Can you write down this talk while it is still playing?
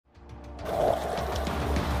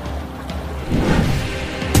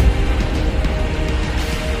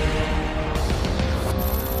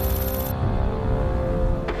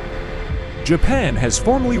Japan has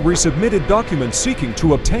formally resubmitted documents seeking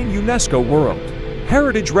to obtain UNESCO World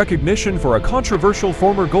Heritage recognition for a controversial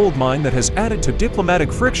former gold mine that has added to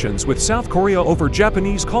diplomatic frictions with South Korea over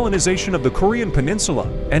Japanese colonization of the Korean peninsula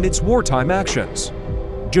and its wartime actions.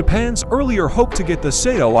 Japan's earlier hope to get the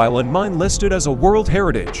Sado Island mine listed as a World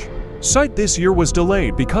Heritage Site this year was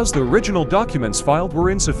delayed because the original documents filed were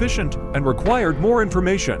insufficient and required more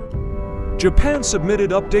information. Japan submitted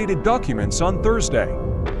updated documents on Thursday.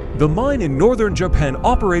 The mine in northern Japan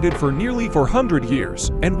operated for nearly 400 years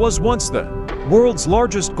and was once the world's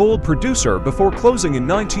largest gold producer before closing in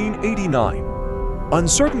 1989.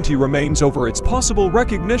 Uncertainty remains over its possible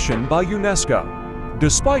recognition by UNESCO.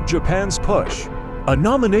 Despite Japan's push, a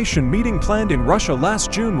nomination meeting planned in Russia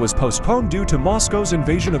last June was postponed due to Moscow's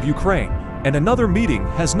invasion of Ukraine, and another meeting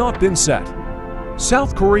has not been set.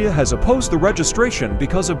 South Korea has opposed the registration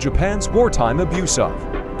because of Japan's wartime abuse of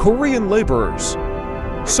Korean laborers.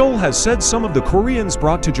 Seoul has said some of the Koreans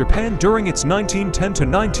brought to Japan during its 1910 to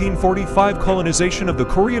 1945 colonization of the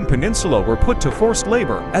Korean peninsula were put to forced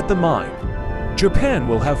labor at the mine. Japan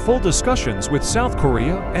will have full discussions with South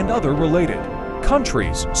Korea and other related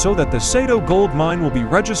countries so that the Sado gold mine will be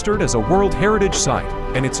registered as a World Heritage Site,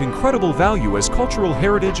 and its incredible value as cultural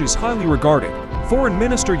heritage is highly regarded, Foreign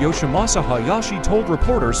Minister Yoshimasa Hayashi told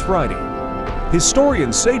reporters Friday.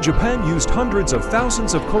 Historians say Japan used hundreds of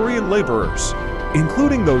thousands of Korean laborers,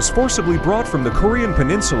 including those forcibly brought from the Korean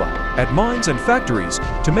peninsula, at mines and factories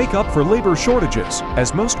to make up for labor shortages,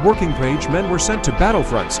 as most working-age men were sent to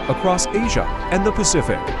battlefronts across Asia and the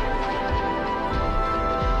Pacific.